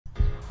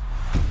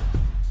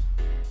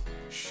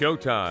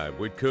Showtime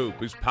with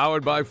Coop is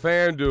powered by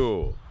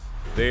FanDuel,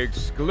 the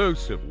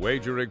exclusive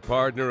wagering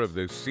partner of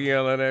the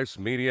CLNS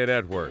Media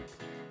Network.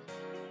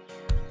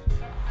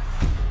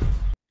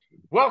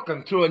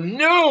 Welcome to a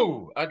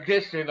new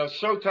edition of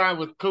Showtime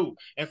with Coop,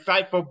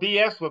 insightful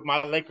BS with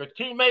my Laker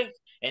teammates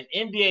and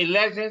NBA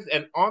legends.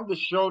 And on the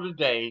show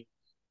today,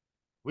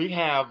 we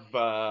have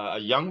a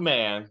young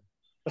man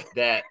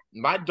that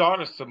my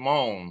daughter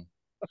Simone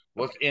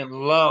was in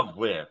love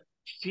with.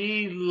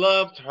 She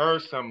loved her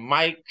some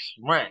Mike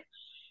Smrek.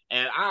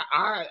 And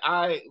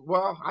I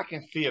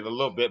can see it a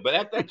little bit, but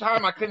at that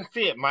time I couldn't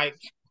see it, Mike.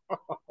 It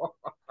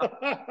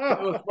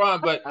was fun,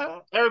 but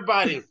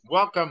everybody,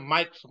 welcome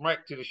Mike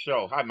Smrek to the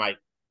show. Hi, Mike.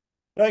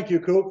 Thank you,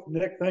 Coop.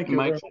 Nick, thank you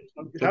Mike, very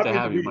much. good to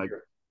have you, Mike.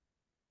 Here.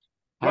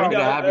 Happy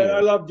to have you.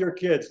 I loved your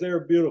kids. They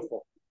were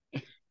beautiful.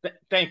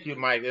 Thank you,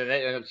 Mike.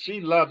 And she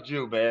loved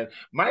you, man.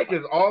 Mike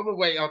is all the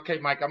way. Okay,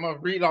 Mike, I'm going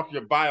to read off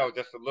your bio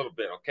just a little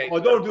bit, okay?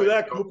 Oh, don't do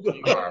that, Coop.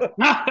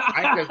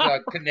 Mike is a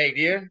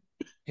Canadian.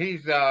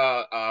 He's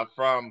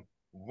from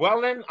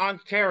Welland,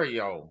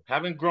 Ontario,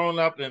 having grown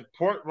up in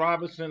Port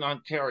Robinson,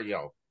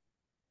 Ontario.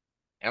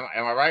 Am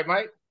I right,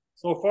 Mike?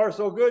 So far,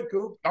 so good,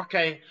 Coop.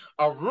 Okay,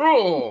 a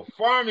rural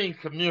farming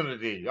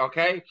community,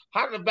 okay?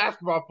 How did the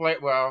basketball play?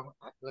 Well,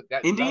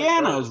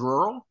 Indiana is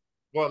rural.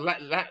 Well,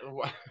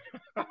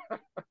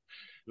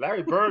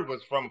 Larry Bird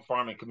was from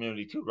farming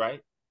community too, right?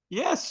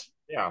 Yes.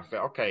 Yeah,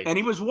 okay. And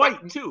he was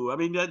white too. I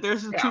mean,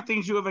 there's the two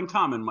things you have in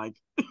common, Mike.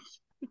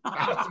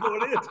 That's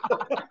what it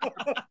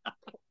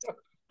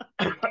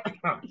is.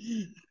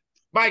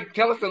 Mike,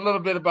 tell us a little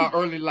bit about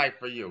early life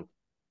for you.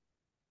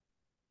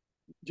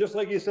 Just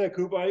like you said,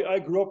 Coop, I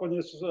grew up in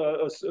this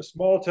a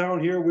small town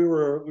here. We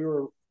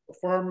were a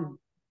farm,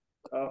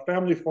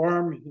 family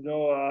farm, you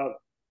know.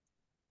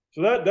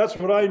 So that's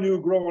what I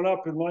knew growing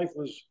up in life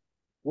was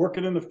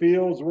working in the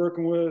fields,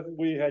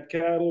 we had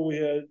cattle, we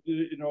had,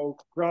 you know,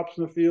 crops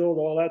in the field,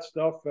 all that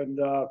stuff. And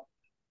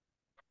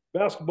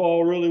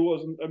basketball really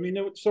wasn't, I mean,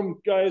 some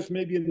guys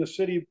maybe in the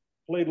city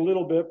played a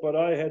little bit, but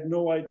I had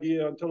no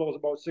idea until I was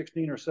about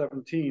 16 or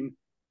 17,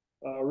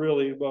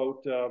 really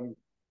about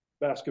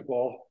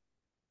basketball.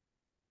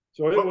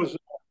 So it was.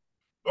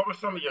 What were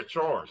some of your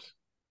chores?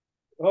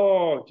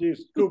 Oh,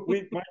 geez, Coop,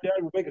 my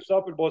dad would wake us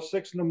up at about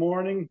 6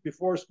 a.m.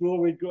 Before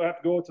school, we'd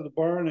have to go to the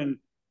barn and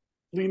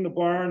clean the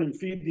barn and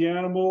feed the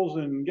animals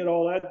and get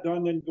all that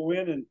done, then go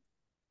in and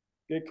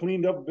get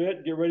cleaned up a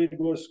bit, get ready to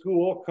go to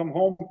school, come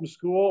home from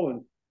school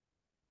and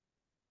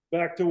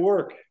back to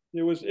work.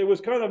 It was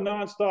kind of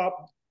nonstop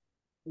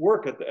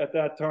work at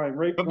that time,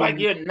 right? But Mike,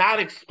 you're not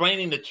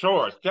explaining the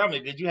chores. Tell me,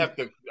 did you have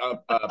to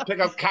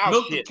pick up cow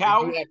milk shit? The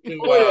cow? Did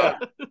you have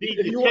to feed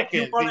the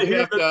chickens? You want to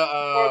hear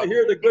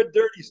the good,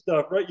 dirty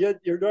stuff, right? Yeah,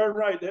 you're darn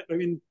right. I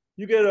mean,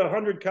 you get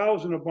 100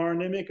 cows in a barn,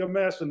 they make a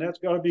mess, and that's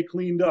got to be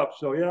cleaned up.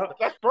 So yeah, but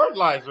that's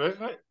fertilizer,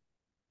 isn't it?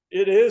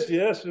 It is,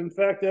 yes. In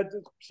fact,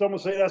 some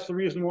would say that's the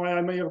reason why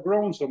I may have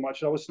grown so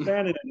much. I was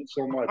standing in it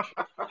so much.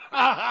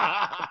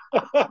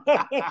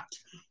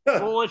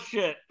 Full of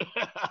shit.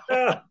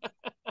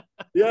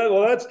 Yeah,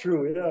 well, that's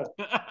true. Yeah.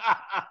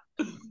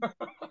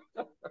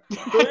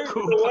 It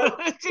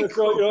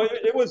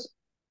was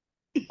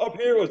up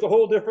here. It was a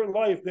whole different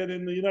life than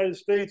in the United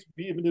States,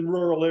 even in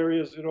rural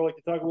areas. You know, like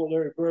you talk about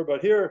Larry Bird,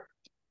 but here,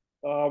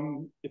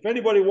 if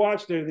anybody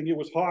watched anything, it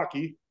was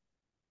hockey.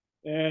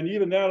 And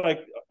even that,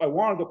 I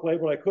wanted to play,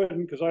 but I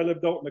couldn't because I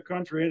lived out in the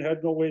country and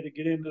had no way to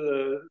get into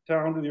the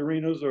town, to the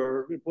arenas,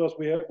 or plus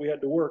we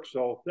had to work.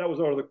 So that was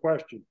out of the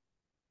question.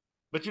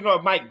 But you know,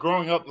 Mike,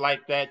 growing up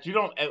like that, you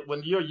don't.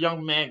 When you're a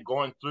young man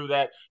going through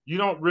that, you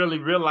don't really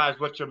realize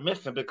what you're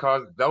missing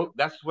because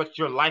that's what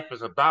your life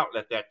is about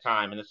at that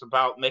time, and it's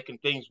about making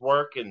things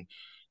work. And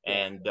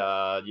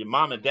your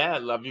mom and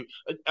dad love you.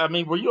 I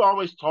mean, were you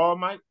always tall,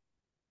 Mike?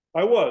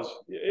 I was,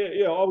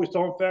 yeah, always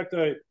tall. In fact,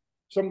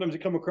 sometimes you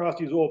come across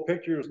these old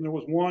pictures, and there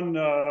was one,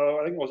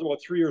 I think I was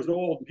about 3 years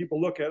old, and people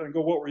look at it and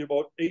go, what, were you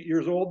about 8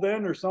 years old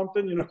then or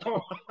something, you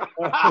know?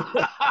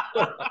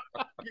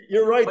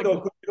 You're right,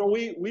 though. You know,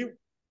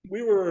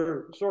 we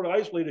were sort of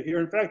isolated here.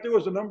 In fact, there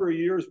was a number of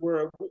years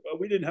where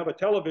we didn't have a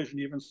television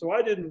even, so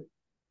I didn't,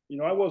 you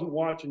know, I wasn't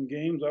watching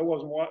games. I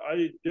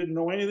didn't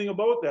know anything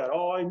about that.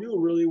 All I knew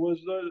really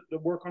was the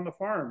work on the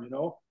farm, you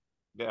know?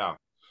 Yeah.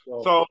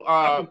 So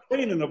I'm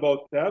complaining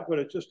about that, but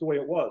it's just the way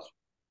it was.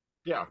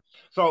 Yeah.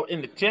 So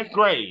in the 10th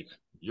grade,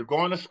 you're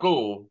going to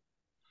school,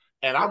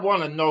 and I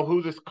want to know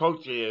who this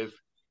coach is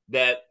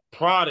that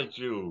prodded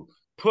you,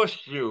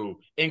 pushed you,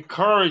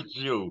 encouraged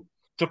you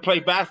to play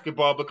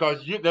basketball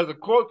because there's a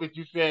quote that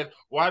you said,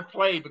 well, I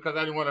played because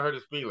I didn't want to hurt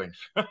his feelings.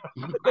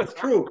 That's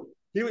true.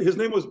 His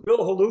name was Bill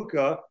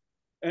Haluka,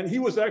 and he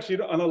was actually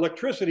an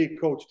electricity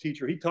coach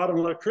teacher. He taught an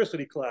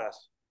electricity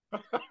class.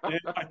 And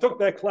I took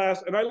that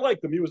class, and I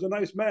liked him. He was a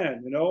nice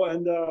man, you know,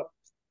 and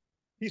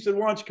he said,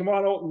 why don't you come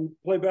on out and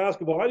play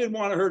basketball? I didn't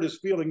want to hurt his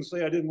feelings,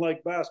 say I didn't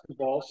like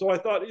basketball. So I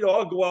thought, you know,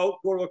 I'll go out,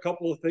 go to a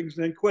couple of things,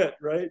 and then quit,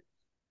 right?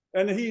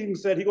 And he even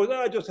said, he goes,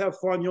 just have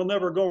fun. You'll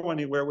never go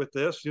anywhere with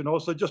this, you know,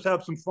 so just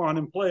have some fun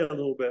and play a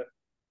little bit.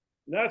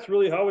 And that's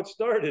really how it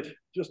started.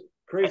 Just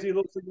crazy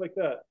little thing like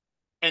that.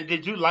 And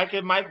did you like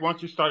it, Mike,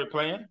 once you started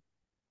playing?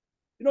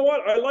 You know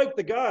what? I like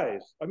the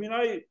guys. I mean,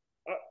 I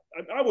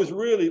was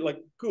really like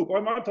Coop.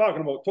 I'm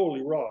talking about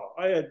totally raw.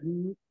 I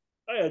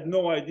had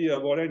no idea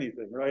about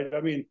anything, right?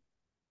 I mean,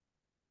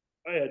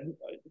 I had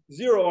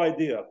zero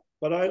idea.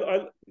 But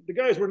the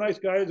guys were nice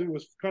guys. It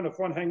was kind of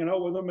fun hanging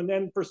out with them. And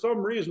then for some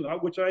reason,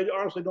 which I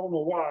honestly don't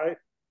know why,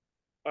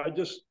 I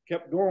just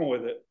kept going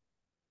with it.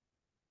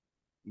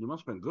 You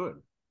must have been good.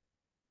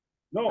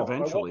 No,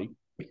 eventually.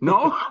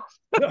 No,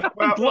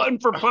 glutton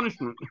for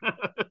punishment.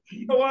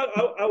 You know what?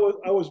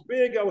 I was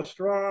big. I was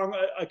strong.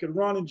 I could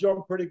run and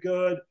jump pretty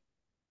good.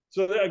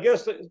 So I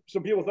guess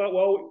some people thought,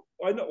 well,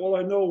 I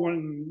know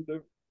when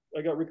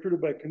I got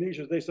recruited by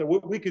Canisius, they said,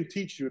 we can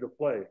teach you to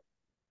play.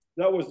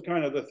 That was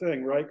kind of the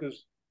thing, right?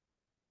 Because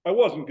I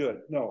wasn't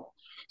good. No.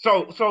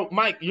 So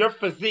Mike, your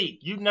physique,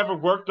 you never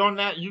worked on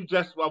that. You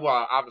just well,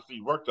 obviously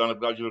you worked on it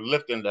because you were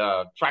lifting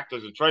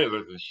tractors and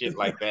trailers and shit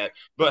like that.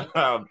 But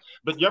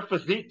your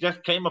physique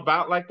just came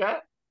about like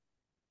that.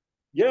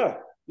 Yeah.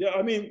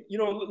 I mean,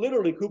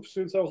 literally, Coop,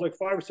 since I was like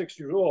 5 or 6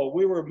 years old,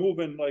 we were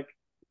moving like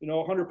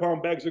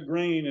 100-pound bags of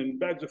grain and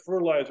bags of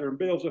fertilizer and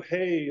bales of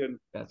hay, and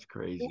that's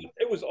crazy.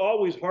 It was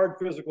always hard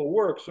physical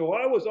work. So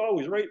I was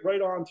always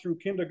right on through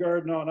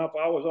kindergarten on up.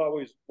 I was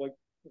always like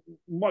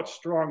much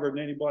stronger than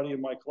anybody in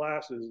my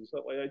classes and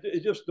stuff like that.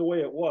 It's just the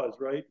way it was,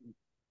 right?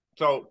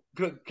 So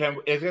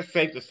is it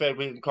safe to say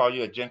we can call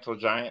you a gentle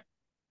giant?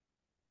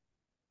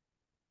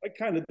 I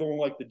kind of don't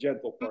like the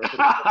gentle part.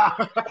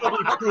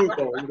 Probably true,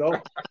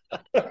 though,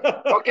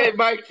 Okay,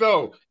 Mike.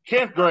 So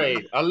 10th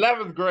grade,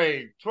 11th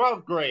grade,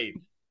 12th grade.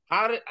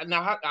 I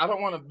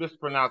don't want to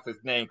mispronounce his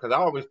name because I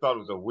always thought it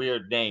was a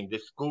weird name.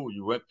 This school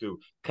you went to,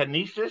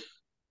 Canisius.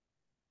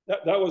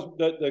 That was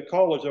the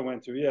college I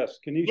went to. Yes,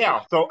 Canisius.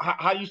 Yeah. So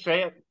how you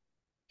say it?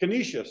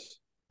 Canisius.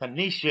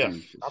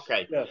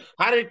 Okay. Yes.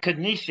 How did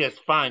Canisius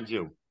find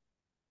you?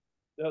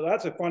 Yeah,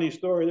 that's a funny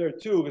story there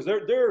too, because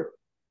they're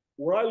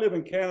where I live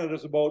in Canada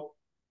is about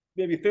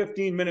maybe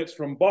 15 minutes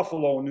from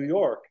Buffalo, New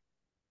York,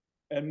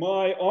 and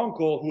my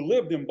uncle who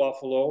lived in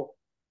Buffalo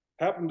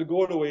happened to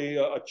go to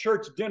a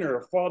church dinner,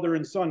 a father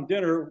and son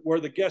dinner,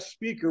 where the guest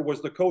speaker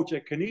was the coach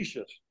at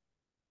Canisius.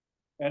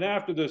 And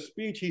after the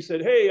speech, he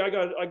said, "Hey, I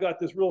got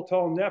this real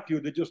tall nephew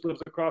that just lives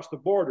across the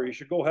border. You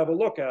should go have a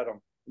look at him."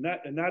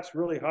 And that's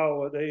really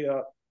how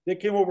they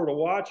came over to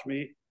watch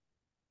me.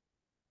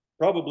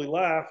 Probably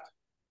laughed,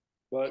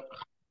 but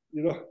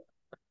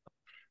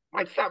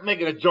Mike, stop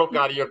making a joke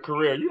out of your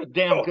career. You're a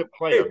damn good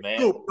player, man.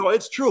 No,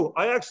 it's true.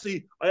 I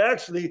actually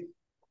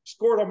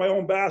scored on my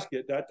own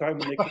basket that time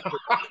when they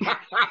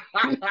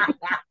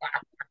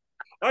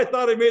I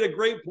thought I made a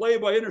great play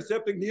by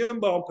intercepting the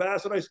inbound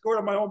pass, and I scored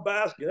on my own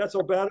basket. That's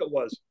how bad it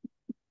was.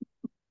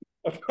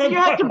 You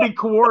had to be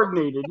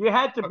coordinated. You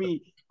had to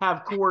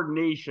have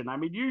coordination. I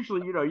mean,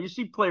 usually, you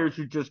see players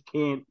who just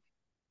can't,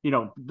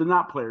 they're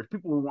not players.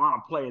 People who want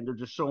to play, and they're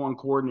just so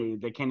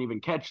uncoordinated they can't even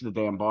catch the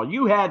damn ball.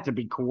 You had to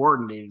be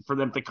coordinated for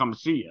them to come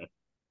see you.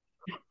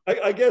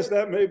 I guess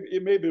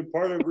it may be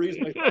part of the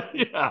reason.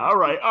 Yeah, all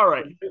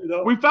right.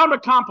 We found a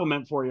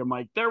compliment for you,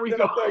 Mike. There we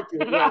go. Thank you.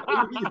 Yeah.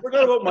 You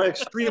forgot about my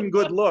extreme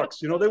good looks.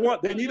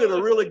 They needed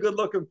a really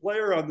good-looking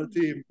player on the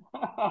team.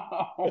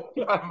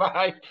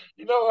 Mike,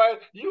 you know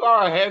what? You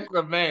are a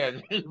handsome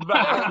man.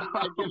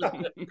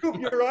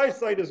 Your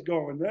eyesight is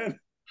going, man.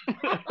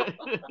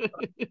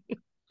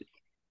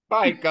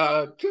 Mike,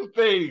 2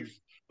 things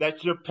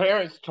that your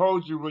parents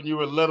told you when you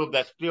were little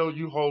that still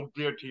you hold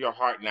dear to your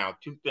heart now.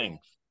 2 things.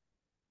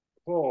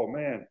 Oh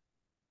man,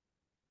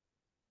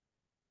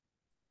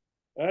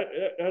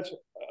 that's.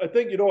 I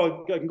think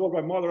I can go to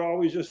my mother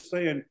always just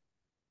saying,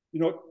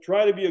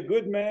 try to be a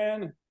good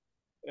man,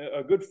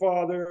 a good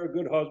father, a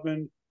good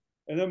husband,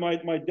 and then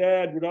my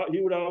dad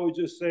would always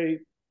just say,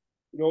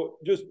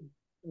 just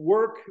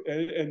work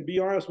and be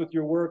honest with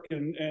your work,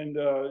 and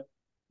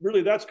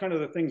really that's kind of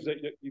the things that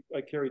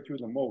I carry through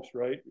the most,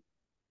 right?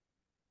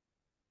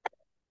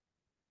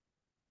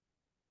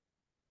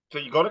 So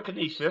you go to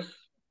Canisius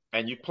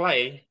and you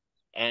play.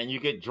 And you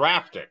get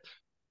drafted.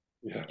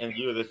 Yeah. And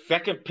you're the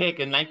second pick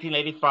in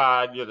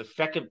 1985. You're the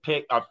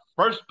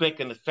first pick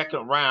in the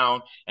second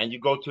round, and you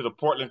go to the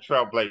Portland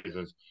Trail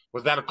Blazers.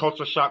 Was that a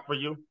culture shock for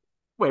you?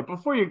 Wait,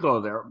 before you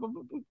go there,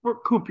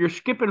 Coop, you're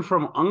skipping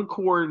from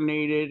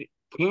uncoordinated,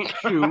 can't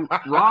shoot,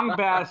 wrong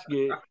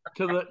basket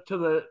to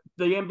the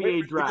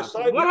NBA draft.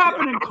 What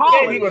happened in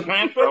college? He was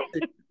handsome.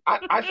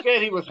 I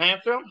said he was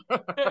handsome.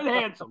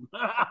 Handsome.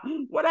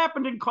 What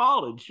happened in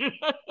college?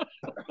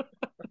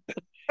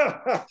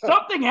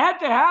 Something had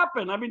to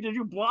happen. I mean, did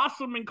you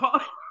blossom in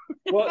college?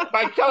 Well,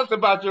 Mike, tell us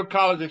about your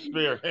college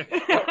experience.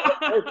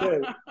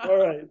 Okay, all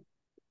right.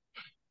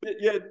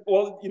 Yeah,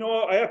 well,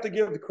 I have to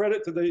give the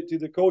credit to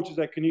the coaches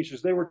at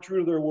Canisius. They were true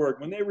to their word.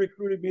 When they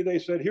recruited me, they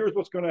said, "Here's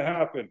what's going to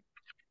happen.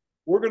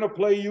 We're going to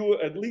play you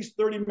at least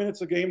 30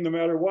 minutes a game, no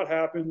matter what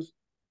happens,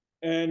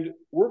 and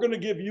we're going to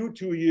give you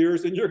 2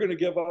 years, and you're going to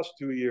give us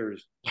 2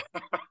 years."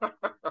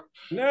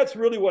 And that's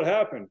really what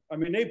happened. I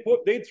mean,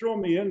 they'd throw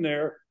me in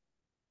there.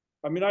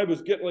 I mean, I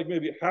was getting like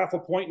maybe half a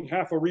point and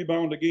half a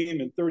rebound a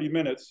game in 30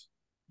 minutes,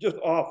 just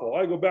awful.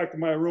 I go back to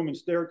my room and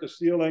stare at the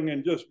ceiling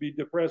and just be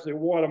depressed. Say,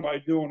 what am I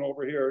doing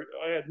over here?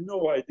 I had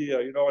no idea,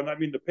 and I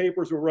mean, the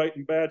papers were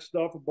writing bad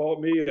stuff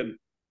about me. And,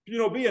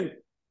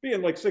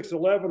 being like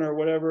 6'11" or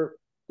whatever,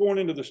 going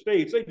into the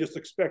States, they just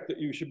expect that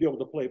you should be able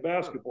to play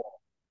basketball,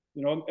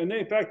 and they,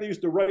 in fact, they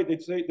used to write,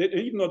 they'd say,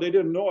 even though they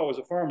didn't know I was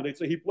a farmer, they'd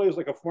say, he plays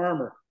like a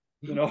farmer,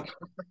 I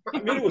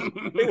mean,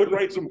 they would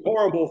write some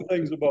horrible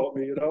things about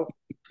me,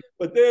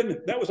 but then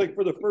that was like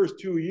for the first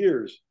 2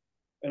 years.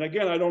 And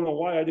again, I don't know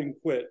why I didn't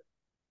quit.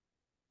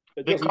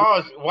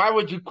 Because why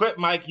would you quit,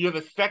 Mike? You're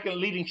the second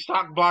leading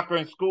shot blocker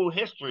in school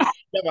history.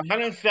 You have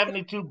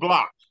 172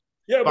 blocks.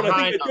 Yeah, but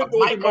I think I did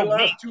those in my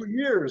last 2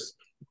 years.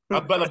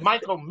 But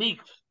Michael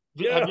Meeks,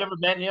 have you ever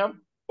met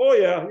him? Oh,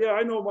 yeah. Yeah,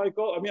 I know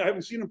Michael. I mean, I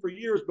haven't seen him for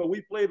years, but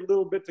we played a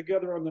little bit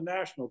together on the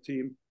national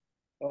team.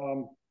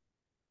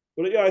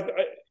 But yeah,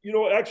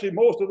 actually,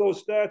 most of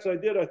those stats I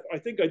did, I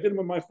think I did them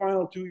in my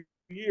final 2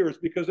 years,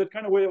 because that's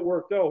kind of way it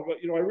worked out. But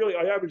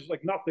I averaged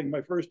like nothing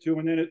my first two,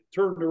 and then it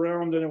turned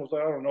around, and it was,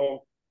 I don't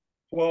know,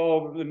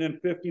 12 and then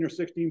 15 or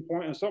 16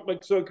 points and something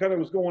like, so it kind of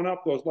was going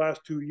up those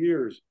last 2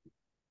 years.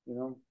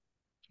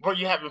 Were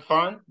you having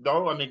fun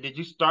though? I mean, did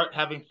you start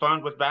having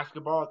fun with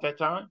basketball at that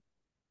time?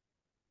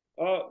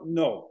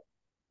 No.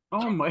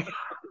 Oh my,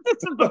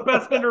 this is the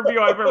best interview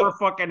I've ever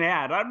fucking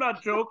had. I'm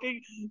not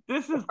joking.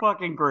 This is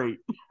fucking great.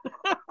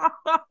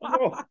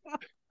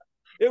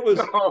 It was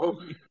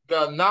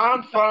the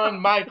non-fun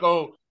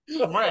Michael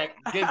Smrek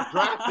gets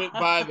drafted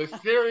by the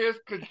serious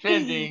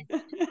contending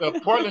the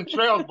Portland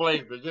Trail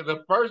Blazers. You're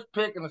the first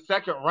pick in the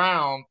second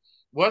round.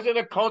 Was it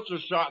a culture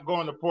shock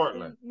going to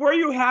Portland? Were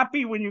you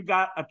happy when you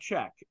got a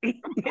check?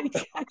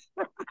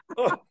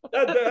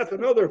 That's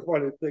another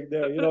funny thing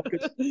there.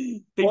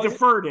 They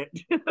deferred it.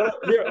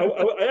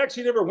 I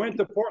actually never went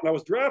to Portland. I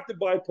was drafted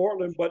by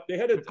Portland, but they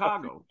had a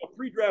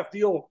pre-draft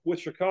deal with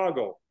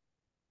Chicago.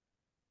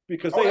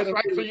 Because they had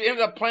right. So you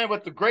ended up playing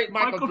with the great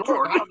Michael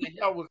Jordan. How the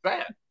hell was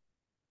that?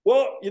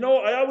 Well,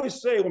 I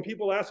always say when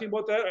people ask me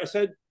about that, I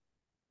said,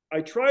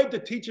 I tried to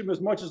teach him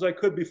as much as I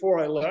could before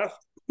I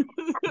left. He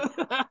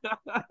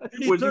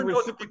turned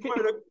out to be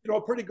quite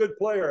a pretty good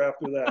player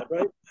after that,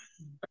 right?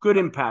 Good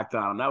impact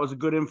on him. That was a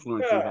good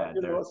influence you had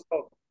there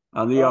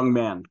on the young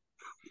man.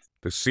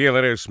 The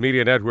CLNS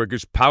Media Network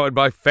is powered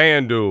by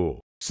FanDuel.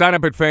 Sign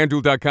up at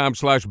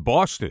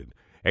FanDuel.com/Boston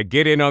and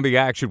get in on the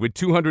action with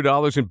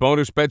 $200 in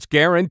bonus bets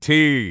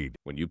guaranteed.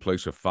 When you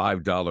place a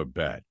 $5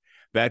 bet,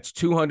 that's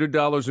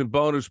 $200 in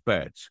bonus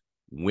bets,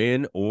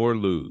 win or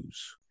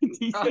lose.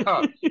 You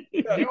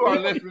are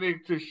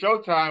listening to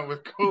Showtime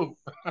with Coop.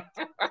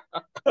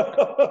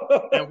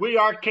 And we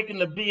are kicking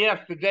the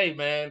BS today,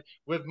 man,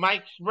 with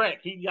Mike Smrek.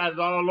 He got it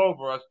all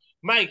over us.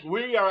 Mike,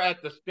 we are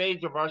at the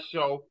stage of our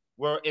show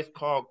where it's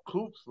called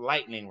Coop's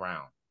Lightning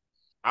Round.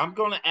 I'm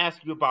going to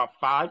ask you about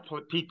 5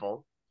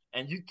 people,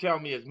 and you tell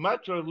me as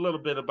much or a little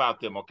bit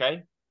about them,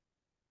 okay?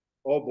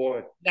 Oh,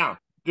 boy. Now,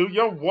 do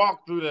your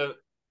walk through the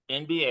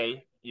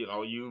NBA.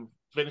 You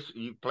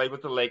played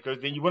with the Lakers,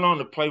 then you went on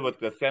to play with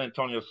the San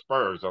Antonio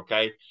Spurs,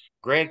 okay?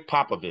 Greg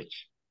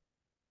Popovich.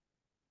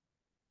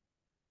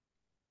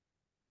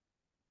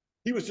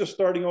 He was just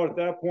starting out at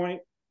that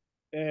point,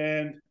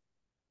 and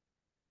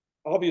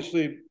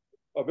obviously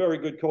a very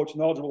good coach,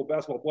 knowledgeable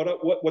basketball.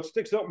 What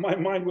sticks out in my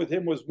mind with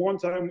him was one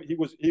time he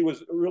was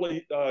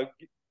really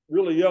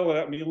yelling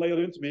at me and laying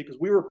into me because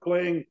we were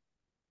playing,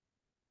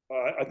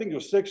 I think it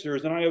was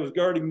Sixers, and I was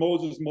guarding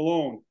Moses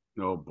Malone.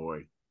 Oh,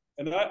 boy.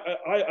 And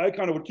I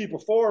kind of would keep a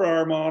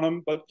forearm on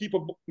him, but keep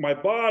my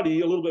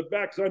body a little bit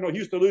back because I know he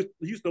used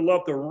to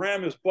love to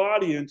ram his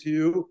body into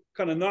you,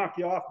 kind of knock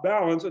you off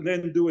balance, and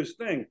then do his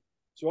thing.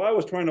 So I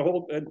was trying to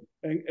hold,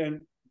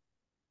 and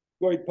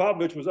Greg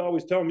Popovich was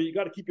always telling me, you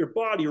got to keep your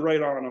body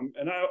right on him.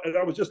 And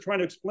I was just trying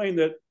to explain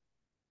that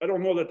I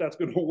don't know that that's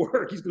going to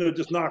work. He's going to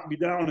just knock me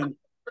down.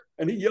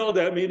 And he yelled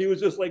at me, and he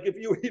was just like, if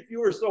you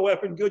were so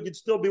effing good, you'd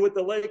still be with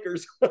the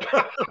Lakers.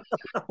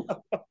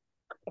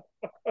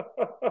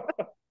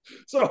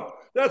 So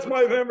that's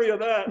my memory of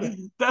that.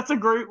 That's a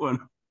great one.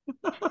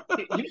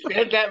 You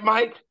said that,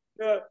 Mike?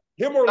 Yeah,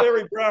 him or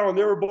Larry Brown,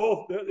 they were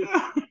both.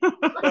 Yeah,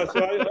 so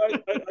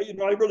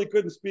I really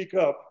couldn't speak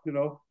up.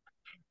 I'm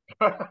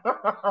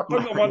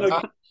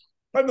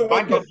the one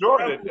Michael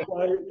Jordan.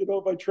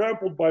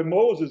 Trampled by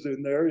Moses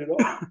in there.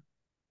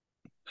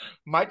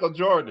 Michael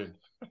Jordan.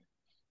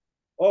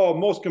 Oh,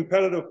 most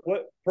competitive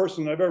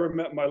person I've ever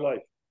met in my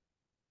life.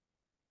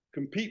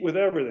 Compete with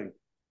everything.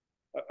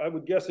 I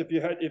would guess if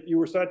you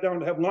were sat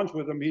down to have lunch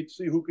with him, he'd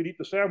see who could eat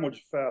the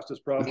sandwich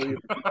fastest, probably.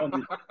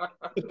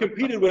 He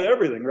competed with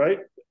everything, right?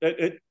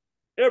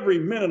 Every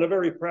minute of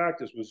every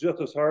practice was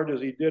just as hard as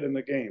he did in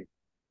the game.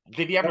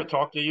 Did he ever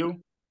talk to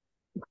you?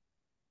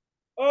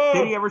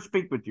 Did he ever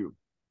speak with you?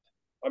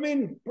 I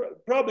mean,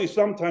 probably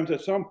sometimes at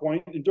some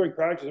point during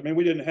practice. I mean,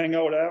 we didn't hang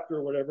out after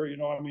or whatever.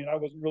 I mean, I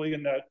wasn't really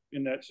in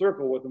that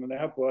circle with him and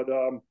that, but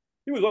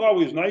he was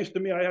always nice to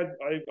me. I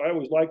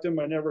always liked him.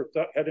 I never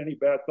had any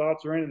bad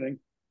thoughts or anything.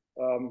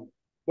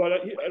 But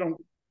I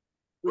don't.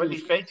 What did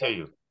he say to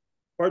you?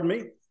 Pardon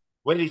me?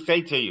 What did he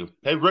say to you?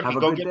 Hey, rookie,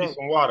 go get me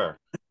some water.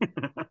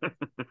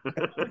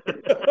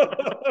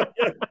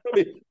 Yeah, I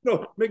mean,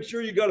 no, make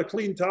sure you got a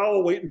clean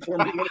towel waiting for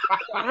me.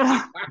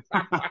 I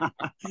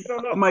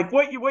don't know. Mike,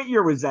 what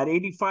year was that?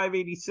 85,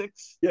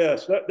 86?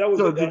 Yes, that was.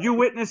 So did you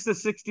witness the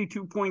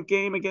 62-point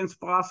game against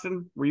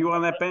Boston? Were you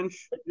on that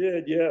bench? I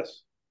did,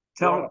 yes.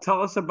 Tell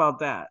us about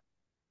that.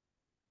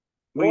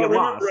 Well, you I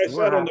remember lost. I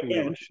sat on the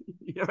bench.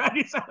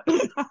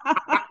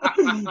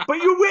 But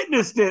you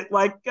witnessed it.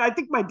 Like, I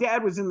think my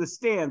dad was in the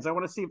stands. I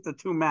want to see if the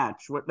two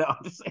match. No,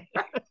 I'm just saying.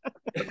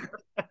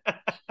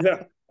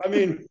 Yeah, I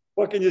mean,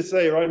 what can you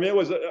say, right? I mean, it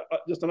was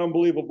just an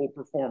unbelievable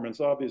performance,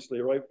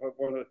 obviously, right?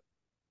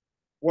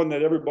 One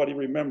that everybody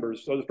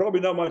remembers. So there's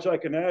probably not much I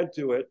can add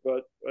to it,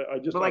 but I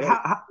just. But like,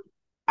 how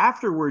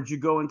afterwards you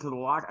go into the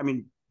locker. I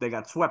mean, they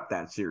got swept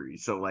that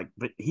series. So like,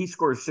 but he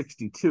scores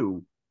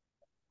 62.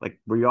 Like,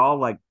 were you all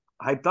like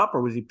hyped up,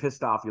 or was he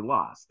pissed off you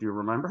lost? Do you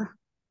remember?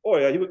 Oh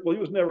yeah, he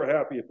was never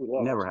happy if we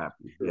lost. Never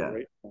happy. Sure, Yeah.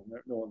 Right?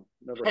 No one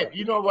never. Hey, happy.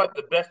 you know what?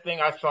 The best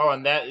thing I saw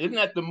in that isn't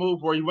that the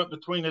move where he went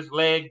between his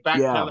legs,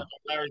 backpedaling on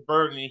Larry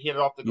Bird, and he hit it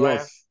off the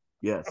glass.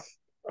 Yes.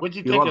 What'd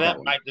you think of that,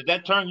 Mike? Did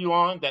that turn you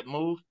on? That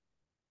move?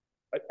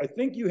 I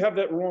think you have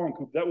that wrong,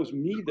 Coop. That was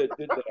me that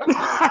did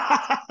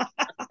that.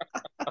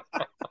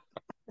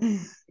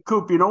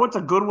 Coop, you know what's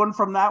a good one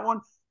from that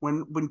one?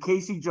 When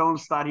Casey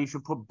Jones thought he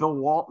should put Bill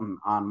Walton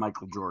on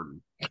Michael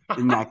Jordan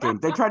in that game.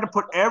 They tried to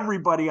put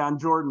everybody on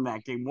Jordan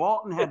that game.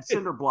 Walton had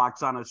cinder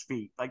blocks on his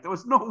feet. Like, there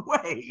was no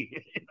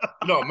way.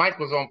 No, Mike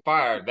was on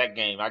fire that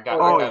game.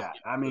 Yeah.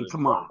 I mean,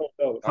 come on.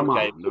 Come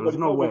on. There was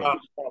no way.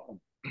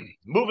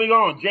 Moving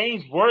on,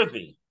 James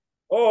Worthy.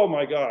 Oh,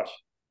 my gosh.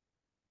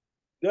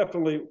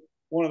 Definitely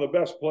one of the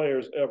best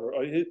players ever.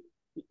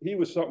 He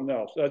was something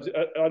else. I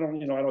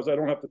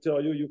don't have to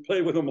tell you. You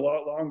played with him a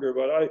lot longer,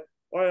 but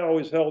I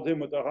always held him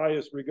with the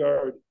highest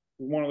regard.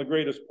 He's one of the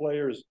greatest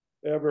players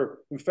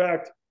ever. In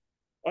fact,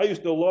 I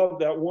used to love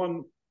that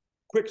one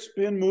quick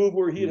spin move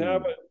where he'd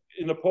have it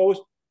in the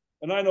post.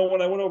 And I know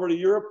when I went over to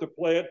Europe to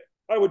play it,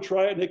 I would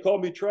try it, and they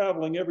called me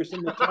traveling every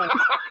single time.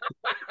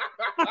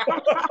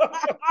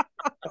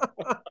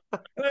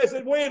 And I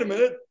said, wait a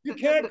minute, you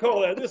can't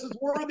call that. This is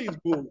Worthy's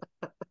move.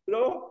 You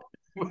know?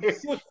 It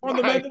was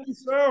fundamentally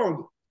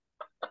sound.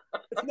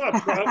 It's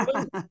not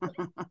traveling.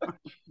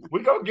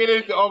 We're going to get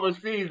into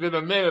overseas in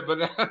a minute, but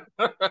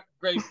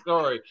great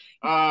story.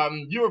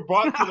 You were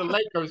brought to the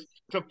Lakers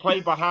to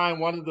play behind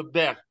one of the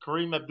best,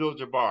 Kareem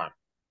Abdul-Jabbar.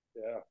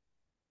 Yeah.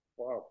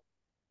 Wow.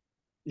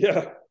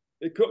 Yeah.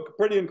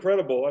 Pretty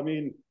incredible. I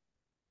mean,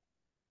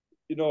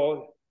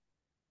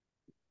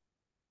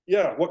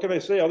 yeah, what can I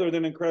say other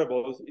than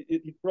incredible?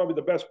 He's probably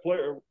the best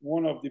player,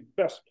 one of the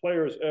best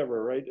players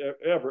ever, right?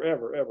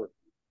 Ever.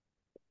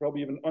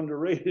 Probably even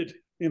underrated,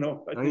 I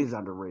think he's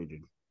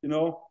underrated.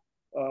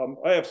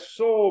 I have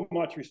so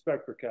much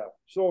respect for Cap.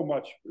 So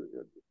much.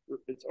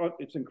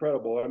 It's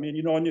incredible. I mean,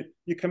 and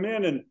you come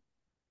in and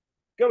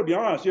got to be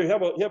honest, you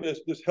have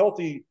this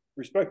healthy,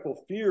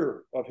 respectful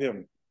fear of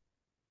him.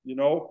 You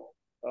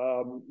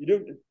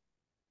didn't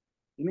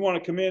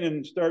want to come in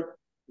and start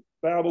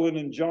babbling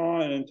and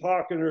jawing and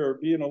talking or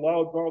being a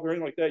loud mouth or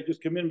anything like that. You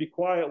just come in, be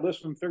quiet,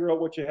 listen, figure out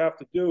what you have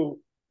to do.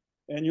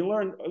 And I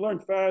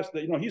learned fast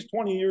that, he's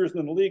 20 years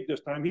in the league this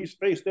time. He's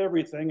faced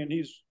everything, and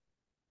he's,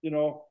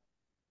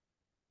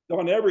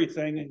 done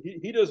everything.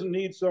 He doesn't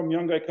need some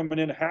young guy coming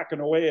in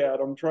hacking away at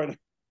him, trying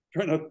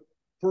to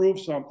prove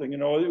something.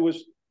 You're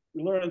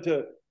learning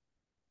to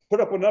put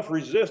up enough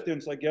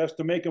resistance, I guess,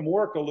 to make him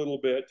work a little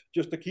bit,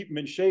 just to keep him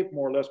in shape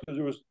more or less, because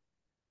it was,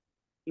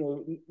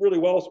 really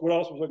what else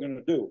was I going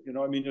to do?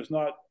 There's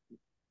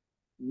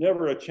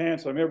never a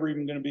chance I'm ever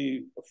even going to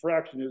be a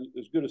fraction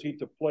as good as he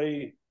to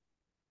play.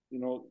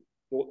 So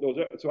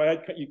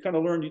you kind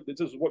of learn this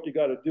is what you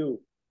got to do.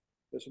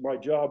 That's what my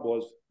job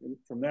was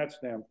from that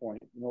standpoint.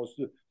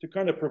 To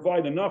kind of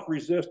provide enough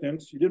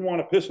resistance. You didn't want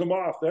to piss him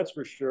off, that's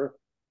for sure.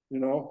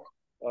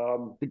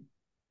 Did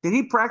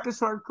he practice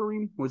hard,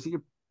 Kareem?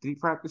 Did he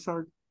practice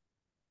hard?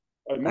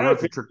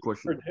 That's a trick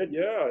question.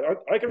 Yeah,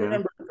 I can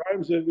remember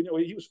times that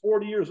he was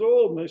 40 years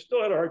old and they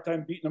still had a hard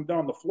time beating him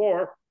down the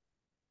floor.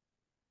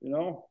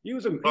 He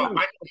was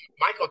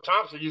Michael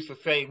Thompson used to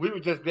say we were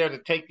just there to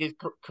take his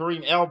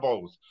Kareem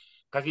elbows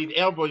because he'd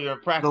elbow you in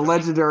practice. The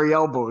legendary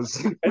elbows.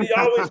 And he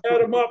always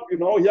had him up.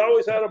 He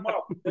always had him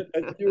up.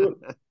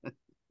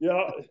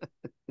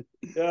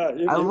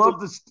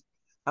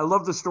 I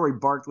love the story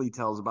Barkley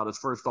tells about his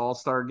first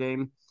All-Star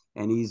game,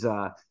 and he's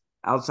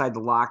outside the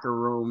locker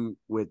room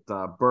with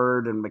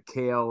Bird and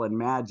McHale and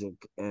Magic,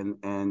 and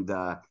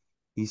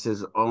he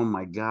says, "Oh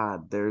my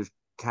God, there's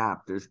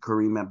Cap, there's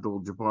Kareem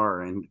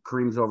Abdul-Jabbar," and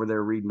Kareem's over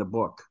there reading a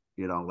book,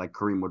 like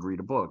Kareem would read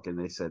a book, and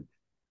they said,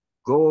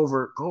 "Go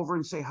over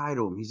and say hi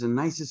to him. He's the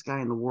nicest guy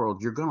in the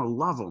world. You're gonna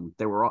love him."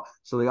 They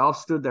all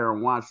stood there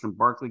and watched, and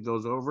Barkley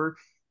goes over,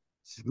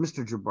 says,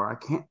 "Mr.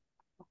 Jabbar,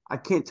 I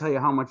can't tell you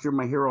how much you're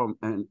my hero,"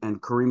 and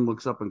Kareem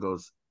looks up and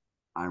goes,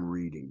 "I'm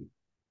reading."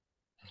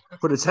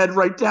 Put his head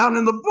right down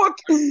in the book.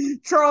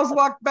 Charles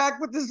walked back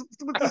with his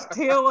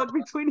tail in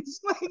between his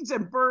legs,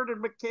 and Bird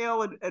and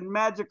McHale and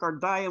Magic are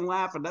dying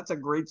laughing. That's a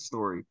great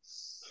story.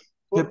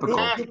 Well,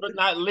 last but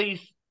not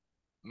least,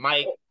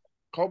 Mike,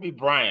 Kobe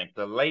Bryant,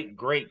 the late,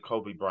 great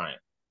Kobe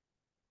Bryant.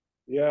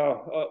 Yeah,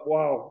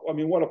 wow. I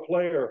mean, what a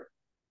player.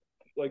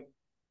 Like,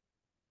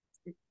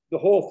 the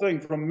whole thing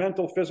from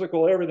mental,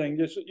 physical, everything.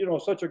 Just,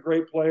 such a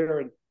great player,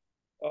 and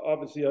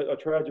obviously a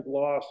tragic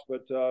loss,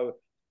 but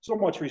so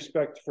much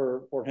respect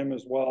for him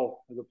as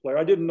well as a player.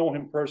 I didn't know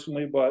him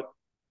personally, but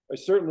I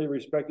certainly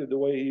respected the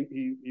way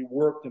he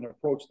worked and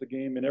approached the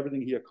game and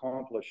everything he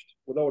accomplished,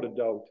 without a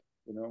doubt.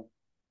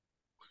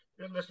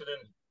 You're listening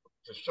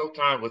to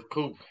Showtime with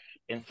Coop,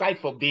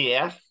 insightful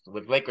BS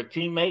with Laker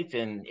teammates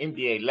and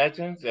NBA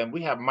legends, and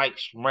we have Mike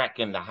Smrek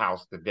in the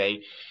house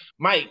today.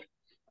 Mike,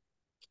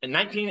 in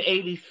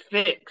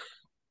 1986,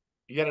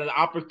 you had an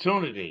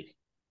opportunity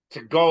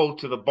to go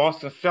to the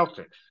Boston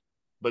Celtics,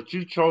 but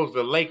you chose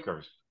the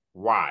Lakers.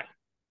 Why?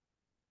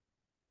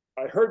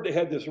 I heard they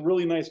had this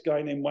really nice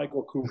guy named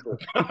Michael Cooper.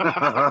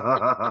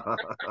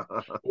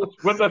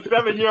 With a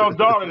 7-year-old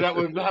daughter that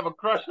would have a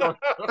crush on.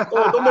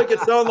 Oh, don't make it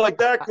sound like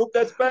that, Coop.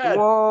 That's bad.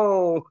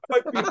 Whoa.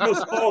 It might be from a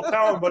small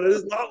town, but it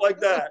is not like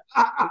that.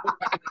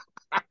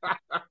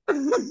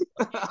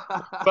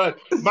 But,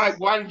 Mike,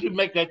 why did you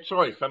make that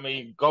choice? I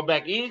mean, go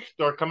back east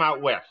or come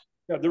out west?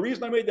 Yeah, the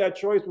reason I made that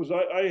choice was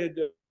I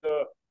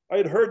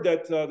had heard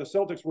that the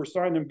Celtics were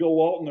signing Bill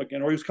Walton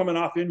again, or he was coming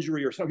off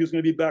injury or something. He was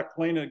going to be back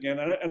playing again.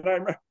 And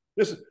I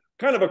this is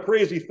kind of a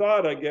crazy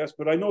thought, I guess,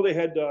 but I know they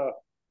had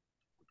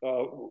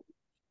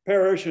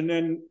Parrish, and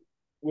then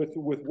with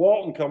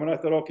Walton coming, I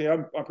thought, okay,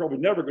 I'm probably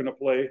never going to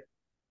play.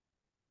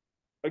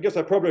 I guess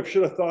I probably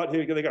should have thought,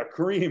 hey, they got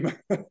Kareem.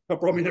 I'm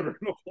probably never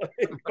going to play.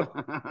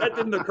 That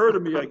didn't occur to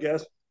me, I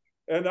guess.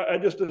 And I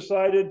just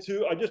decided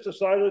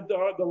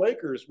the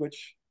Lakers,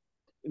 which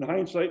in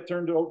hindsight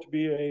turned out to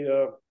be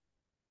a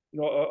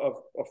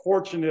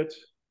fortunate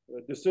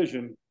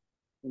decision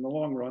in the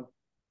long run.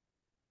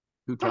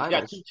 We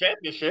got 2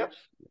 championships.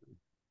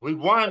 We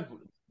won.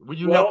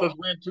 You helped us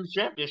win 2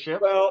 championships.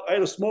 Well, I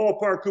had a small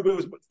part, Cooper. It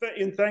was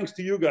in thanks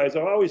to you guys.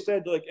 I always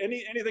said, like,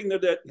 anything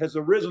that has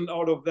arisen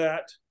out of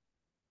that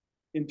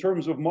in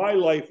terms of my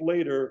life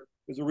later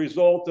is a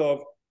result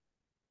of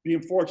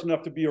being fortunate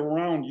enough to be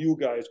around you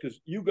guys,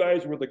 because you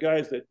guys were the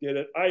guys that did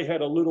it. I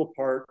had a little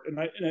part, and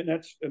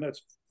that's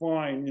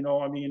fine.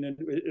 I mean,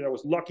 I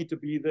was lucky to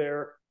be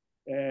there,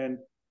 and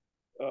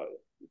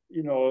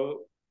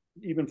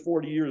even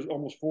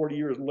almost 40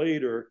 years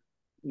later,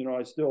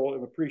 I still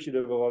am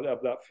appreciative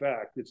of that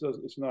fact.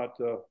 It's not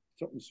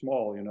something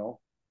small,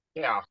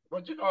 Yeah,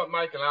 but you know what,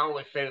 Mike, and I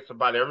always say this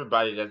about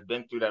everybody that's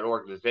been through that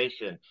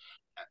organization.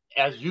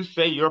 As you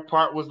say, your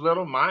part was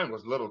little, mine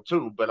was little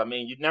too. But I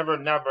mean, you never,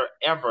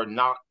 ever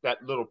knocked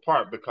that little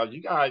part, because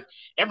you guys,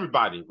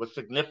 everybody was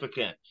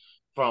significant.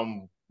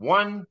 From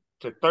 1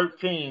 to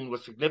 13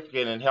 was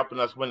significant in helping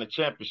us win the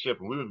championship.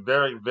 And we were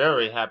very,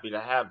 very happy to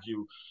have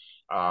you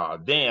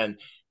then.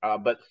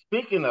 But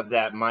speaking of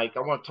that, Mike, I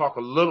want to talk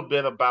a little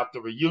bit about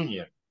the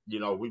reunion.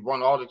 We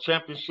won all the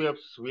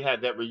championships. We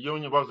had that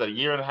reunion. What was that, a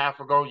year and a half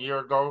ago, 2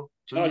 years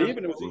Not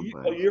even. It was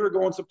a year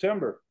ago in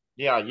September.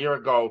 Yeah, a year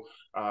ago.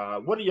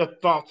 What are your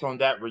thoughts on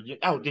that reunion?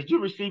 Oh, did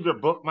you receive your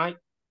book, Mike?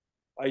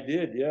 I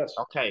did, yes.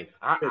 Okay.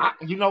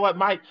 You know what,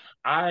 Mike?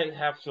 I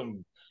have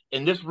some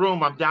in this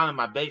room. I'm down in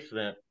my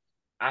basement.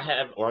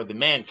 Or the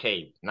man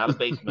cave, not a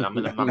basement. I'm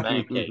in my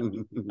man cave.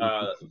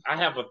 I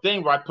have a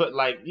thing where I put,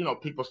 like,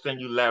 people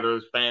send you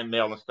letters, fan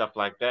mail, and stuff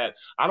like that.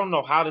 I don't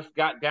know how this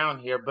got down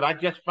here, but I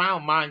just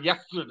found mine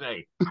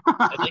yesterday.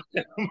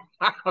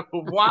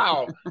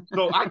 Wow.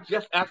 So I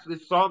just actually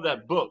saw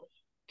that book.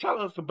 Tell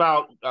us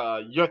about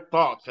your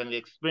thoughts and the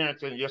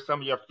experience and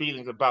some of your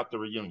feelings about the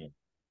reunion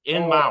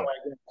in Maui.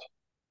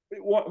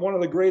 One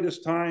of the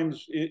greatest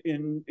times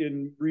in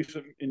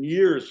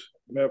years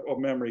of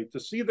memory, to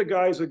see the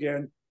guys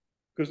again,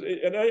 because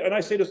I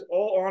say this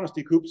all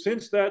honesty, Coop.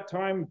 Since that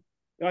time,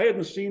 I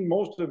hadn't seen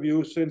most of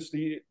you since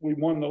we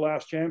won the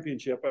last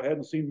championship. I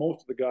hadn't seen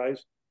most of the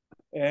guys,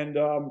 and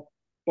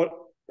but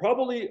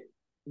probably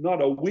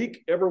not a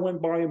week ever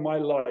went by in my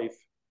life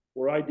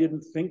where I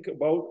didn't think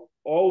about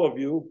all of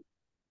you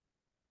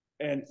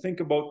and think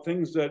about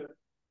things that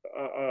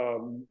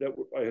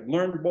I had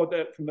learned about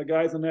that from the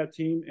guys on that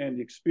team and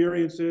the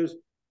experiences,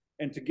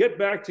 and to get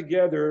back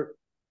together,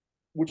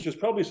 which is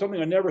probably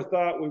something I never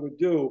thought we would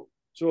do.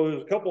 So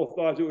there's a couple of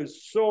thoughts. It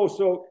was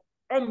so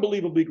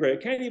unbelievably great.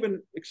 I can't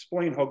even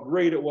explain how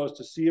great it was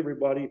to see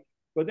everybody.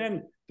 But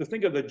then to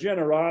think of the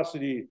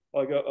generosity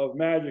of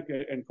Magic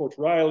and Coach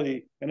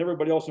Riley and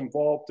everybody else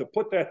involved to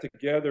put that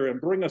together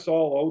and bring us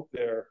all out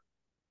there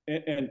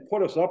and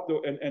put us up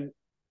to, and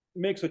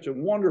make such a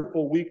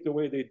wonderful week the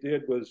way they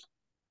did was,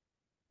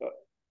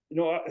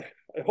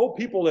 I hope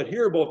people that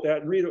hear about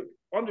that and read it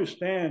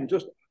understand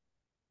just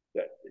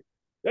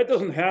that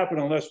doesn't happen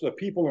unless the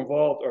people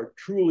involved are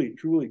truly,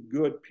 truly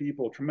good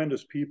people,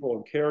 tremendous people,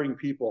 and caring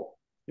people.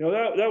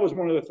 That was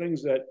one of the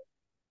things that,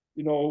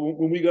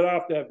 when we got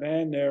off that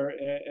van there,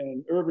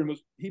 and Irvin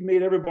he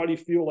made everybody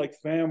feel like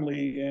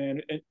family,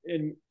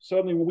 and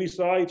suddenly when we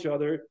saw each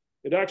other,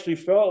 it actually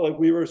felt like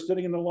we were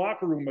sitting in the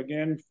locker room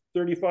again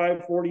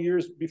 35, 40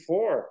 years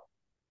before.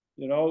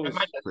 You know, And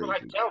Mike, that's crazy.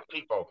 what I tell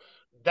people.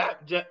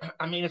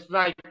 I mean, it's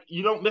like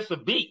you don't miss a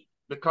beat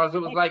because it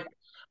was like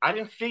I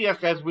didn't see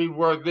us as we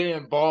were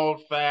then,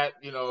 bald, fat,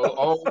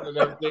 old and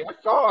everything. I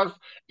saw us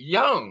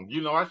young.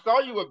 I saw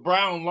you with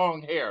brown,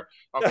 long hair.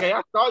 Okay,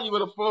 I saw you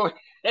with a full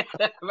head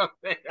of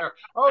hair. I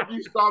hope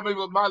you saw me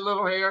with my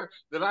little hair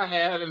that I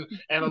had and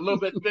a little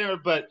bit thinner.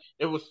 But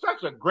it was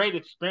such a great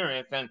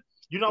experience. And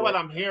you know what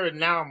I'm hearing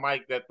now,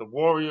 Mike, that the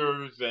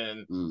Warriors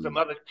and some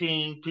other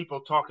team people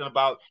talking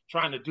about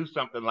trying to do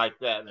something like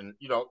that. And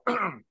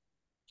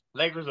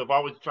Lakers have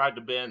always tried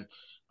to be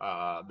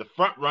the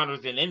front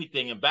runners in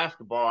anything in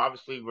basketball.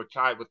 Obviously, we're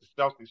tied with the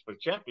Celtics for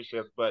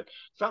championships, but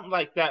something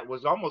like that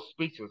was almost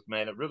speechless,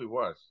 man. It really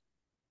was.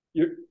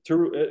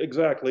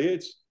 Exactly.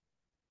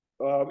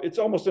 It's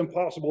almost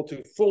impossible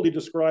to fully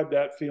describe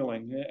that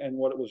feeling and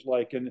what it was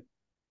like, and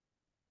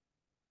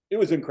it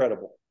was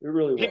incredible. It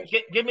really was.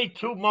 Give me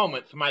 2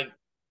 moments, Mike,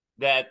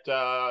 that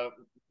I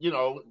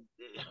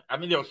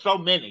mean, there were so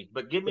many,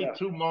 but give me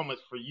 2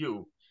 moments for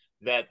you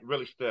that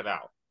really stood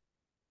out.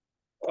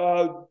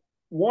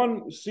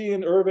 One,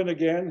 seeing Irvin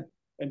again,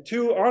 and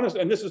 2, honest,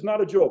 and this is not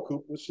a joke,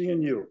 Coop, was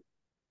seeing you.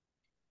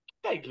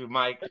 Thank you,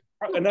 Mike.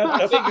 And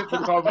I think it's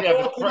because we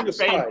have the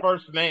same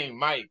first name,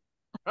 Mike.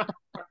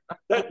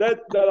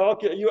 I'll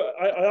get you.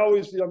 I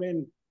always, I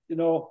mean,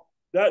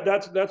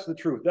 that's the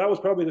truth. That was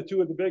probably the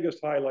 2 of the biggest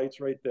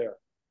highlights right there.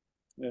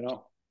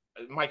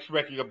 Mike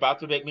Smrek, you're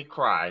about to make me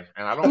cry,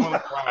 and I don't want to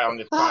cry on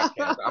this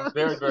podcast. I'm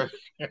very, very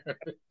serious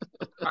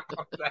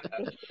about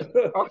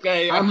that.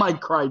 Okay. I might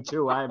cry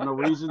too. I have no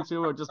reason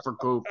to, just for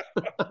Coop.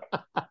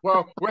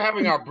 Well, we're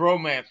having our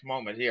bromance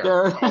moment here.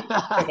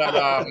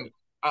 But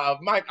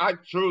Mike, I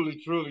truly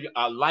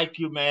like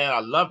you, man. I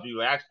love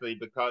you, actually,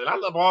 and I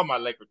love all my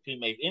Laker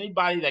teammates.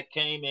 Anybody that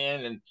came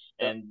in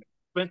and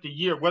spent the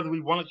year, whether we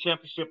won a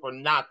championship or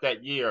not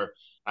that year,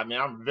 I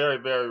mean, I'm very,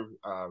 very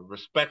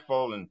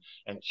respectful and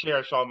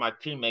cherish all my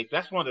teammates.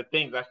 That's one of the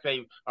things I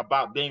say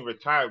about being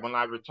retired. When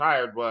I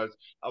retired was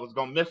I was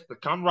going to miss the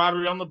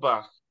camaraderie on the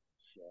bus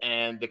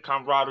and the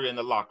camaraderie in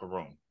the locker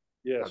room.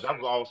 Yes. That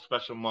was all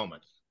special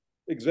moments.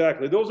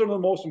 Exactly. Those are the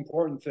most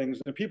important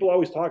things. And people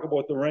always talk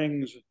about the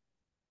rings.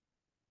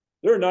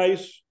 They're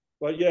nice,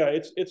 but yeah,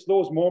 it's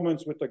those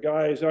moments with the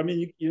guys. I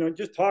mean,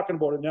 just talking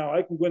about it now,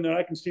 I can go in there,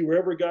 I can see where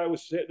every guy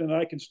was sitting, and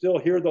I can still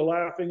hear the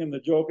laughing and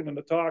the joking and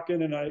the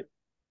talking, and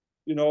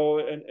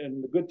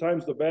and the good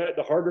times, the bad,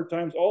 the harder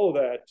times, all of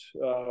that.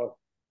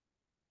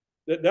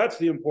 That's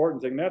the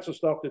important thing. That's the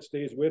stuff that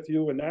stays with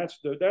you, and that's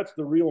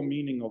the real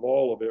meaning of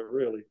all of it,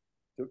 really,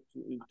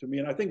 to me.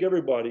 And I think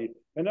everybody,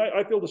 and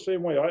I feel the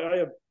same way. I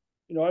have,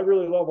 I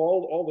really love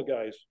all the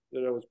guys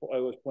that I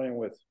was playing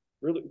with,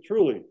 really,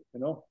 truly,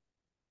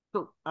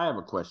 So I have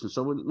a question.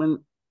 So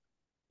when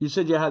you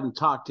said you hadn't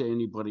talked to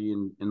anybody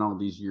in all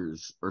these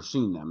years or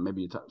seen them,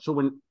 maybe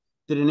so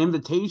did an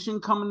invitation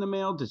come in the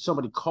mail? Did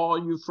somebody call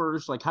you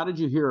first? Like, how did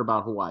you hear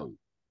about Hawaii?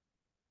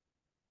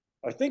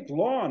 I think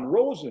Lon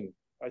Rosen.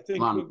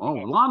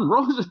 Lon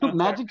Rosen,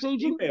 Magic's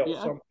agent?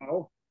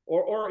 Somehow.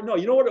 Or no,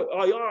 you know what?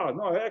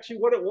 No, actually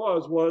what it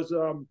was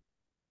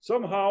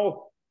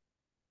somehow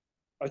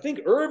I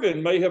think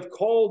Irvin may have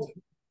called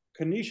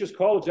Canisius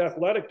College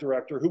athletic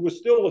director, who was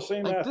still the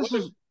same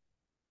athletic.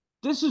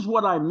 This is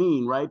what I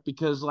mean, right?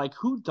 Because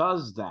who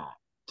does that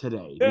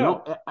today? Yeah.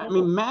 I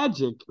mean,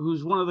 Magic,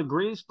 who's one of the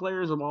greatest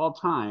players of all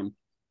time.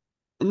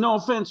 And no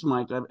offense,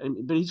 Mike,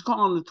 but he's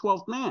calling the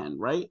 12th man,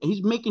 right?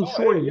 He's making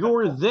sure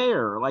you're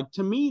there.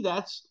 To me,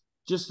 that's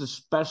just the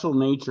special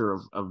nature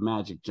of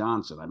Magic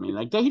Johnson. I mean,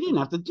 he didn't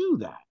have to do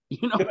that.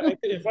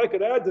 If I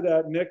could add to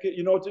that, Nick,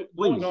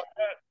 please.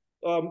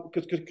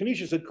 Because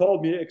Canisius had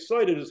called me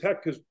excited as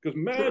heck because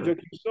Magic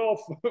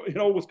himself,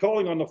 was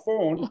calling on the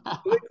phone. So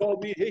they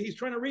called me, hey, he's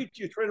trying to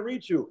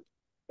reach you.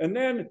 And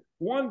then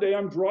one day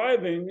I'm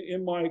driving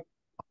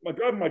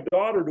driving my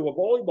daughter to a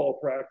volleyball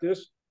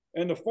practice,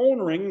 and the phone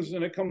rings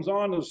and it comes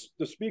on as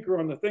the speaker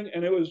on the thing,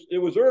 and it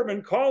was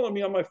Irvin calling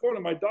me on my phone,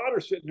 and my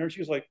daughter's sitting there, and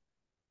she's like,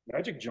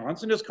 Magic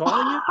Johnson is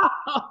calling you?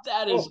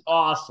 That is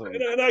awesome.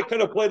 And I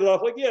kind of played it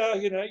off like, yeah.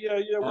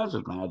 That's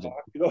Magic.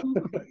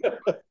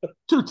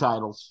 2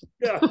 titles.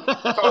 Yeah.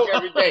 Talk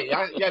every day.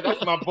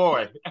 That's my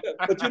boy.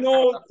 But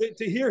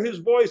to hear his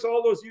voice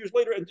all those years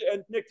later,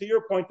 and Nick, to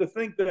your point, to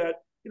think that,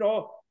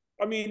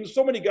 I mean,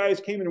 so many guys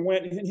came and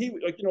went, and he,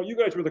 you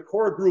guys were the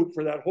core group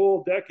for that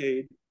whole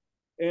decade,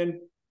 and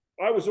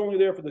I was only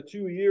there for the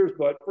 2 years,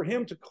 but for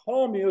him to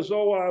call me as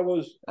though I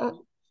was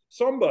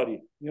somebody,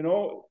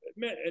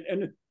 man,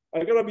 and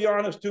I got to be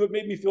honest, too, it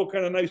made me feel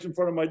kind of nice in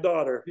front of my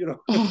daughter,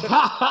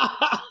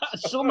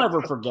 She'll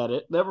never forget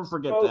it. Never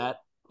forget that.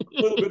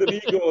 A little bit of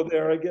ego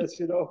there, I guess,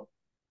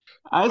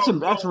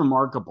 That's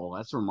remarkable.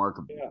 That's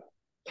remarkable. Yeah.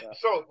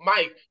 So,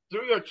 Mike,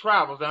 through your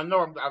travels, I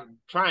know I'm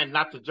trying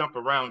not to jump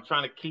around,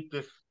 trying to keep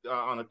this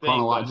on a thing.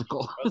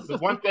 Chronological. The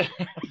one thing,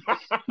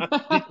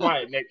 be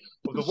quiet, Nick.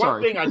 The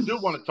one thing I do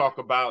want to talk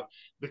about,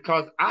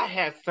 because I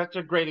had such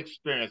a great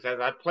experience as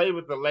I played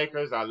with the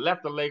Lakers. I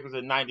left the Lakers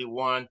in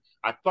 '91.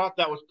 I thought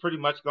that was pretty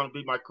much going to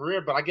be my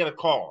career, but I get a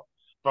call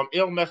from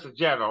Il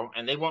Messaggero,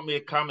 and they want me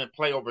to come and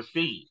play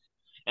overseas.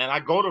 and I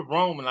go to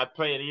Rome and I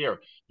play it here.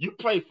 You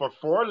play for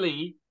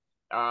Forlì,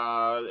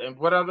 and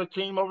what other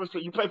team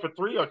overseas? You play for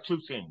 3 or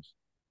 2 teams?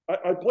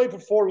 I played for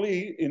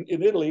Forlì in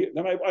Italy.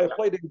 Then I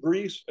played in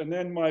Greece, and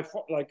then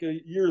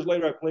years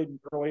later I played in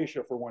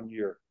Croatia for 1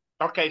 year.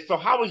 Okay, so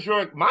how was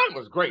mine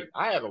was great.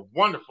 I had a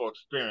wonderful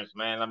experience,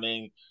 man. I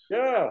mean,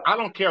 yeah, I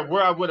don't care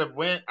where I would have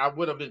went. I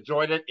would have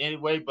enjoyed it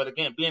anyway. But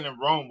again, being in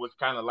Rome was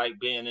kind of like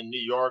being in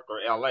New York or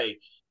LA.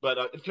 But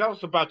tell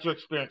us about your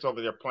experience over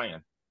there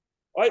playing.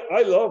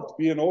 I loved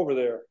being over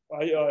there.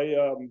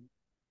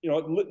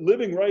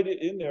 Living right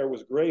in there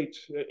was great.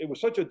 It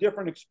was such a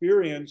different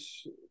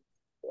experience.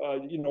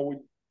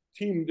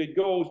 They'd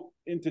go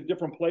into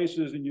different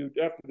places, and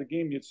after the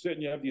game you'd sit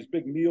and you have these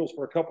big meals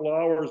for a couple of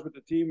hours with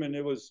the team, and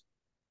it was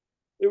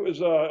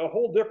a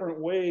whole different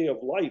way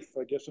of life,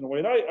 I guess, in a way.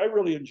 And I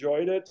really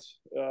enjoyed it.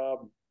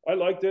 I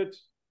liked it.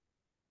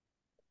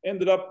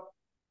 Ended up,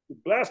 the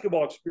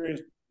basketball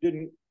experience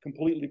didn't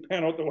completely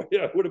pan out the way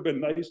it would have been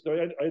nice.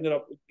 I ended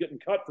up getting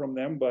cut from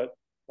them, but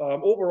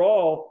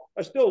overall,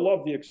 I still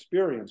love the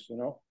experience,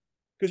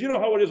 because you know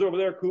how it is over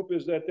there, Coop,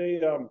 is that they,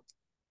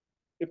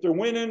 if they're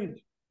winning,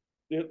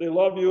 they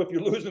love you. If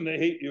you're losing, they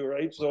hate you,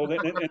 right? So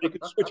and they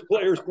can switch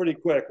players pretty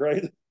quick,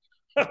 right?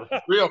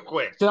 Real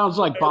quick. Sounds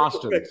like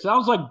Boston.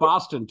 Sounds like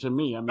Boston to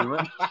me. I mean,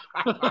 right?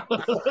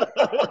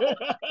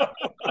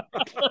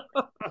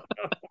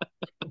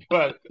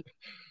 But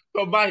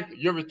so, Mike,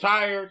 you're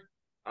retired.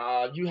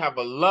 You have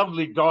a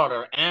lovely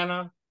daughter,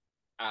 Anna.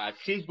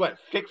 She's what,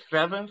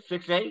 6'7",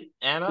 6'8",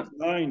 Anna?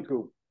 6'9",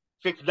 Coop.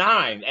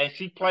 6'9", and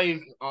she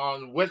plays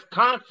on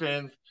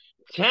Wisconsin's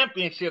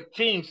championship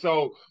team.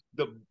 So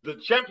the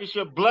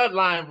championship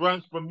bloodline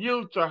runs from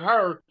you to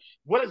her.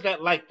 What is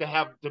that like to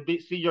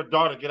see your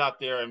daughter get out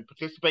there and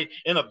participate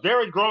in a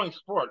very growing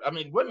sport? I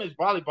mean, women's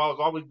volleyball has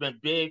always been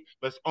big,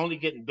 but it's only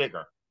getting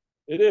bigger.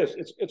 It is.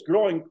 It's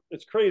growing.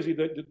 It's crazy.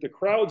 The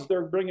crowds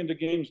they're bringing to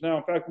games now.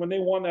 In fact, when they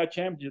won that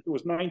championship, there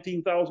was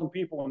 19,000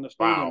 people in the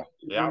stadium. Wow.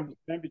 Yeah. The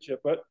championship.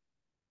 But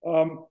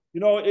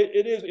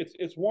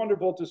it's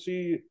wonderful to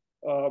see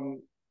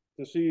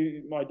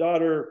my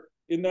daughter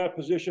in that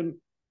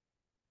position.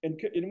 And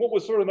what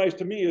was sort of nice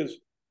to me is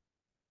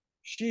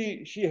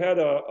she had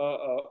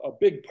a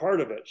big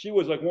part of it. She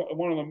was like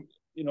one of them.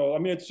 I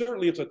mean,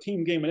 it's a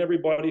team game, and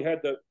everybody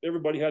had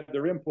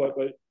their input,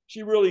 but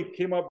she really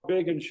came up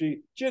big, and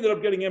she ended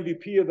up getting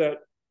MVP of that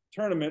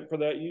tournament for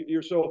that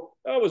year. So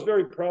I was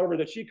very proud of her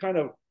that she kind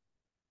of,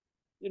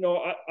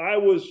 I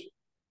was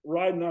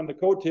riding on the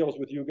coattails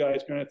with you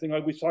guys kind of thing,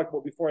 like we talked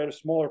about before. I had a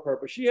smaller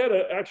part, but she had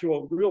an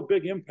actual real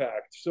big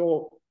impact.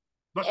 So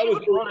but she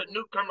was voted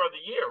newcomer of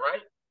the year,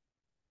 right?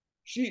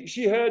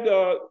 She had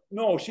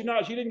she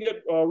didn't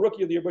get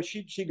rookie of the year, but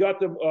she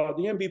got the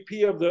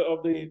MVP of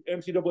the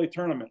NCAA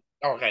tournament.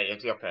 Okay,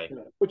 it's okay.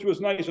 Which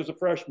was nice as a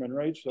freshman,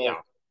 right? So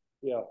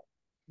yeah.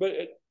 But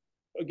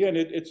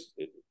every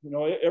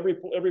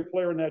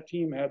player in that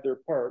team had their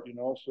part,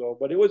 So,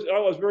 but I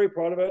was very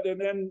proud of it.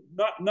 And then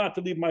not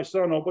to leave my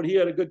son out, but he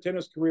had a good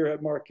tennis career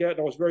at Marquette,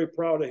 and I was very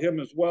proud of him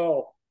as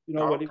well.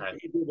 What he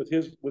did with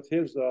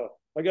his.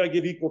 I got to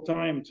give equal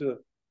time to,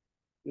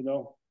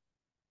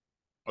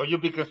 Or you'll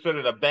be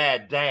considered a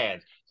bad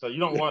dad. So you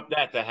don't want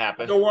that to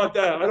happen. I don't want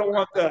that.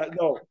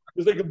 No,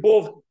 because they can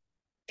both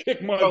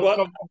kick my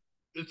butt.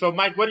 So,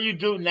 Mike, what do you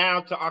do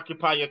now to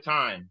occupy your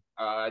time?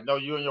 I know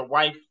you and your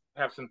wife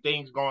have some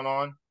things going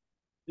on.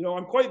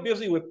 I'm quite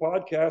busy with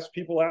podcasts,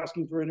 people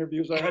asking for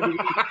interviews. I had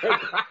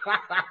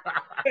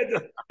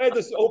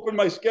to open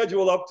my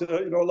schedule up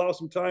to, allow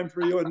some time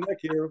for you and Nick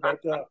here. But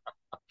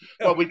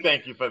well, we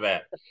thank you for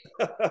that.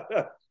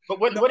 But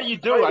what do you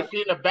do? I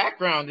see in the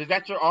background. Is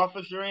that your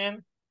office you're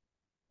in?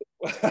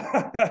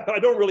 I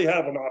don't really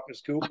have an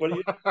office, Coop, but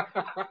if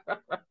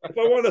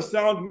I want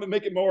to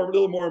make it a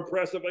little more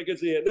impressive, I can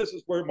say this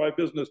is where my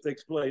business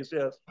takes place.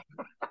 Yes.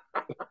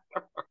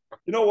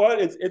 You know what?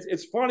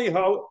 It's funny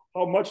how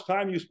much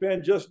time you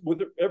spend just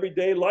with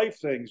everyday life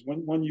things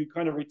when you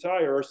kind of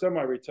retire or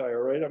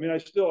semi-retire, right? I mean, I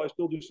still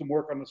do some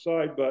work on the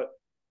side, but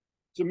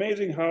it's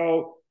amazing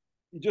how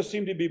you just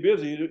seem to be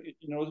busy.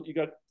 You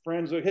got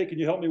friends like, hey, can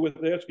you help me with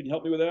this? Can you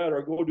help me with that?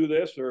 Or go do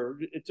this? Or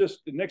it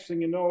just, the next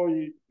thing you know,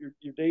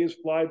 your days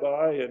fly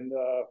by, and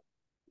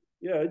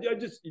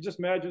you just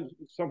imagine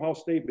somehow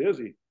stay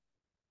busy.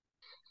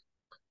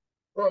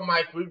 Well,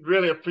 Mike, we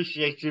really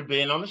appreciate you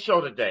being on the show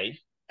today.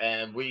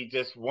 And we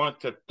just want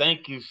to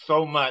thank you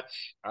so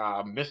much,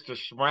 Mr.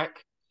 Smrek.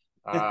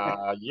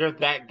 You're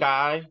that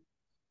guy,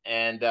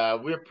 and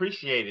we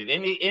appreciate it.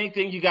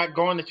 Anything you got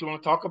going that you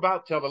want to talk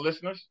about? Tell the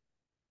listeners.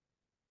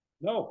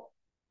 No.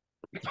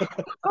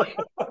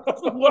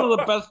 One of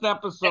the best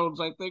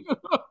episodes, I think.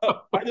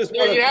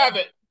 There you have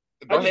it.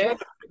 Go ahead.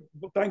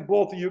 Thank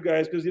both of you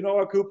guys, because you know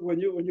what, Cooper,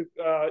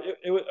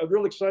 it was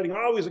real exciting.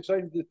 Always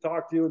excited to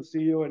talk to you and see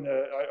you, and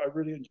I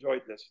really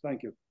enjoyed this.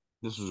 Thank you.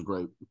 This was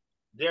great.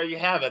 There you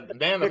have it,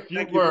 man. A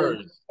few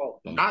words.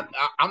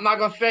 I'm not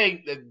gonna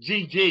say the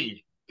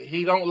GG.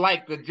 He don't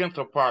like the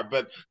gentle part,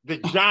 but the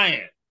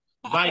giant,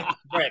 Mike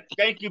Smrek.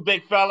 Thank you,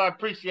 big fella. I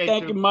appreciate you.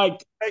 Thank you,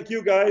 Mike. Thank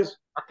you, guys.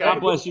 Okay. God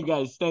bless you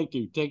guys. Thank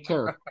you. Take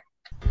care.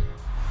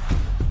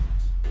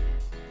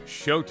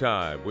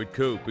 Showtime with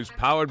Coop is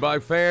powered by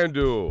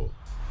FanDuel,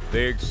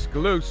 the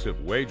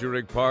exclusive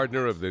wagering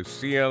partner of the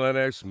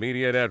CLNS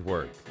Media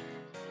Network.